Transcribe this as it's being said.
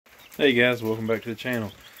Hey guys, welcome back to the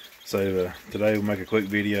channel. So today we'll make a quick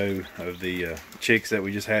video of the chicks that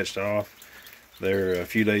we just hatched off. They're a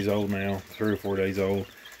few days old now, 3 or 4 days old,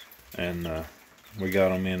 and we got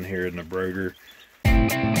them in here in the brooder.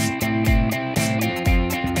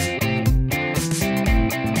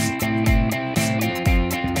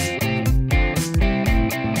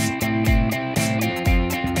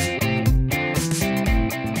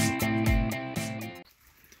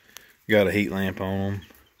 Got a heat lamp on them.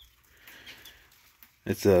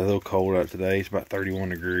 It's a little cold out today. It's about 31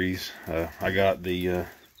 degrees. I got the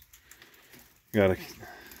it's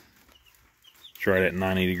right at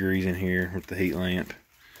 90 degrees in here with the heat lamp.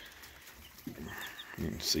 You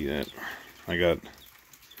can see that.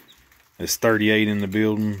 It's 38 in the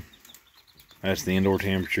building. That's the indoor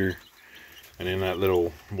temperature. And then that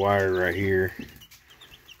little wire right here,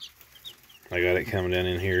 I got it coming down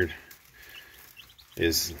in here.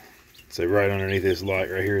 So right underneath this light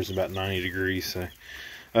right here is about 90 degrees. So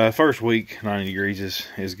first week 90 degrees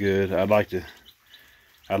is good. I'd like to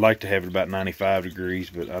have it about 95 degrees,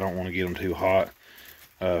 but I don't want to get them too hot.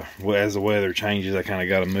 As the weather changes, I kind of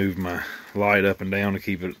got to move my light up and down to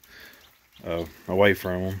keep it away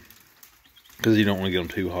from them, because you don't want to get them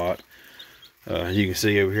too hot. You can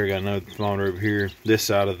see over here, I got another thermometer over here. This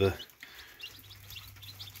side of the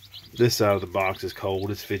box is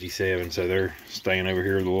cold. It's 57, so they're staying over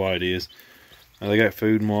here where the light is. They got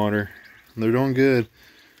food and water. They're doing good.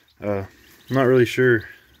 I'm not really sure.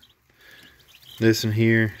 This in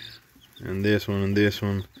here, and this one, and this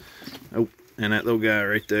one. Oh, and that little guy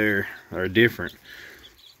right there are different.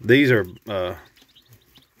 These are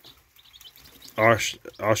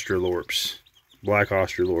Australorps, black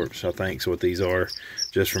Australorps, I think is what these are,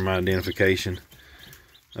 just for my identification.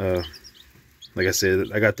 Like I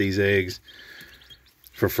said, I got these eggs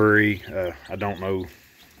for free. I don't know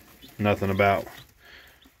nothing about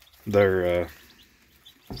their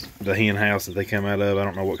the hen house that they come out of. I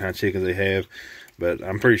don't know what kind of chickens they have, but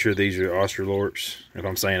I'm pretty sure these are Australorps. If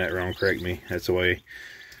I'm saying that wrong, correct me. That's the way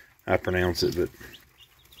I pronounce it. But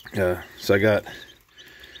so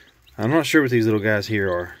I'm not sure what these little guys here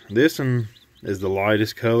are. This one is the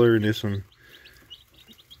lightest color, and this one,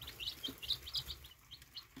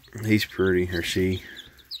 he's pretty, or she.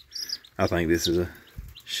 I think this is a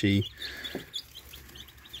she.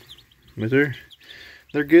 But they're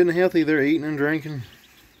good and healthy. They're eating and drinking.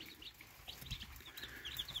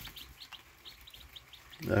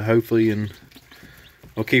 Hopefully, and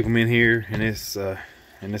we'll keep them in here in this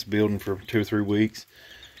building for 2 or 3 weeks,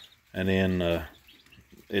 and then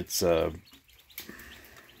it's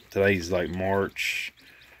today's like March.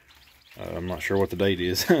 I'm not sure what the date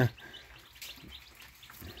is.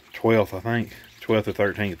 12th, I think, 12th or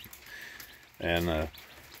 13th, and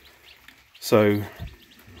so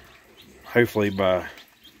hopefully by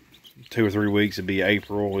 2 or 3 weeks, it'll be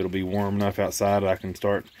April. It'll be warm enough outside I can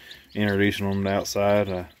start introducing them to outside.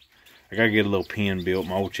 I gotta get a little pen built.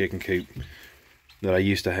 My old chicken coop that I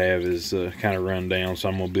used to have is kind of run down, so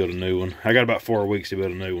I'm gonna build a new one. I got about 4 weeks to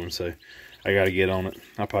build a new one, so I gotta get on it.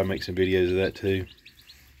 I'll probably make some videos of that too.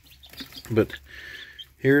 But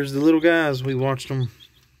here's the little guys. We watched them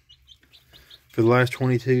for the last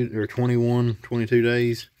 22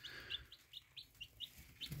 days.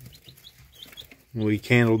 We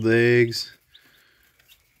candled the eggs.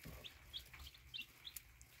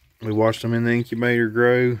 We watched them in the incubator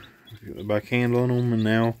grow by candling them, and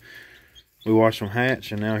now we watched them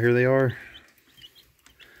hatch, and now here they are.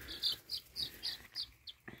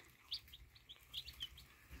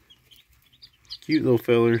 Cute little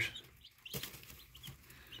fellers.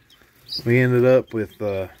 We ended up with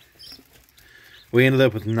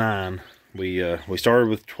 9. We started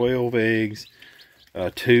with 12 eggs.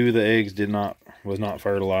 2 of the eggs was not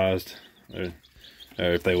fertilized. Or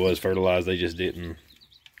if they was fertilized, they just didn't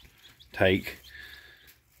take.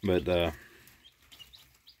 But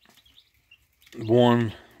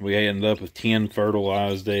 1, we ended up with 10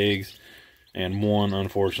 fertilized eggs, and 1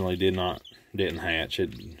 unfortunately didn't hatch. I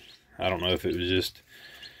don't know if it was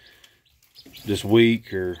just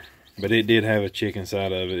weak, but it did have a chick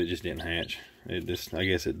inside of it. It just didn't hatch. I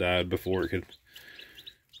guess it died before it could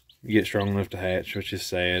get strong enough to hatch, which is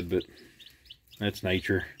sad, but that's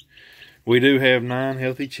nature. We do have 9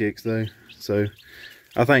 healthy chicks though, so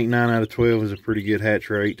I think 9 out of 12 is a pretty good hatch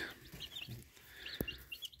rate.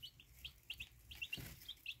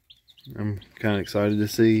 I'm kind of excited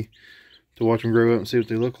to watch them grow up and see what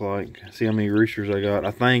they look like. See how many roosters I got.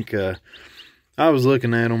 I think I was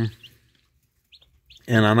looking at them,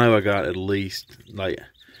 and I know I got at least, like,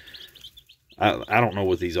 I don't know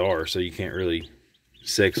what these are, so you can't really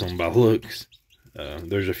sex them by looks.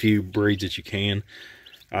 There's a few breeds that you can.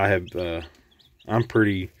 I'm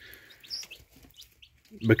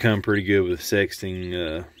become pretty good with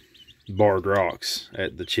sexting barred rocks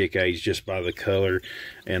at the chick age just by the color,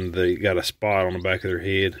 and they got a spot on the back of their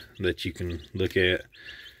head that you can look at,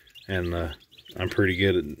 and I'm pretty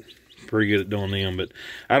good at doing them. But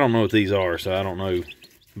I don't know what these are, so I don't know.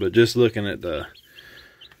 But just looking at the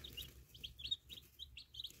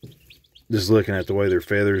way their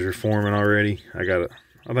feathers are forming already, I think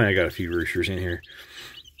I got a few roosters in here.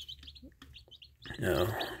 I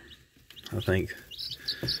think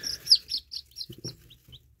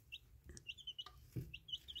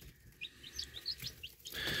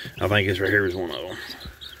this right here is one of them.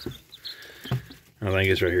 I think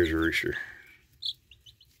this right here is a rooster.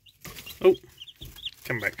 Oh,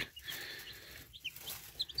 come back.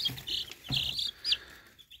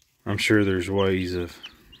 I'm sure there's ways of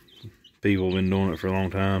people have been doing it for a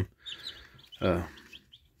long time. But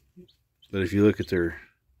if you look at their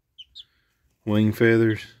wing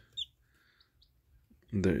feathers,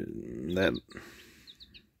 that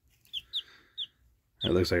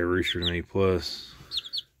looks like a rooster to me. Plus,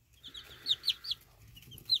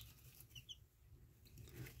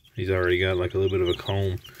 he's already got like a little bit of a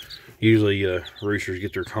comb. Usually roosters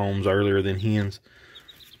get their combs earlier than hens.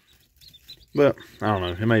 But, I don't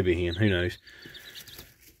know. It may be hen. Who knows?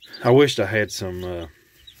 I wished I had some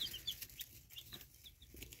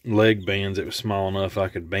leg bands that was small enough I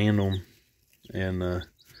could band them and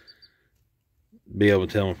be able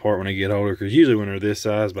to tell them apart when they get older. Because usually when they're this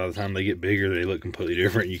size, by the time they get bigger, they look completely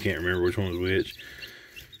different. You can't remember which one was which.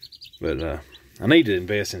 But I need to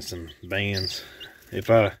invest in some bands.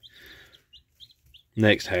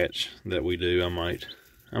 Next hatch that we do, I might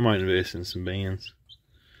invest in some bands.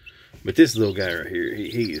 But this little guy right here,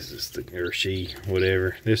 he is just, or she,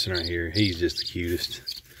 whatever. This one right here, he's just the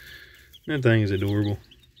cutest. That thing is adorable.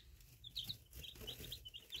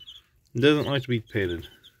 Doesn't like to be petted.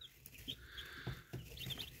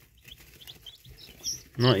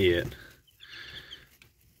 Not yet.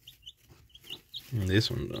 And this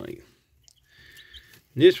one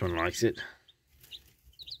likes it.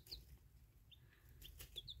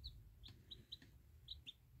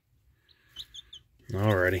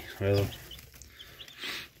 Alrighty, well,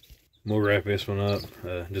 we'll wrap this one up.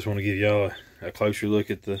 Just want to give y'all a closer look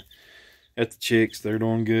at the chicks. They're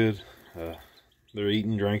doing good. They're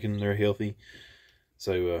eating, drinking, they're healthy.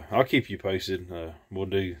 So I'll keep you posted. We'll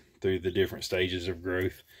do through the different stages of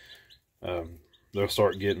growth. They'll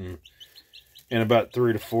start getting, in about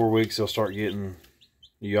 3 to 4 weeks, they'll start getting,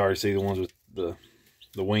 you already see the ones with the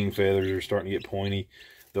wing feathers are starting to get pointy.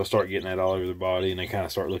 They'll start getting that all over their body, and they kind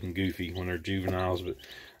of start looking goofy when they're juveniles. But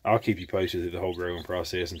I'll keep you posted through the whole growing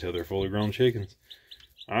process until they're fully grown chickens.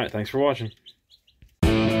 All right, thanks for watching.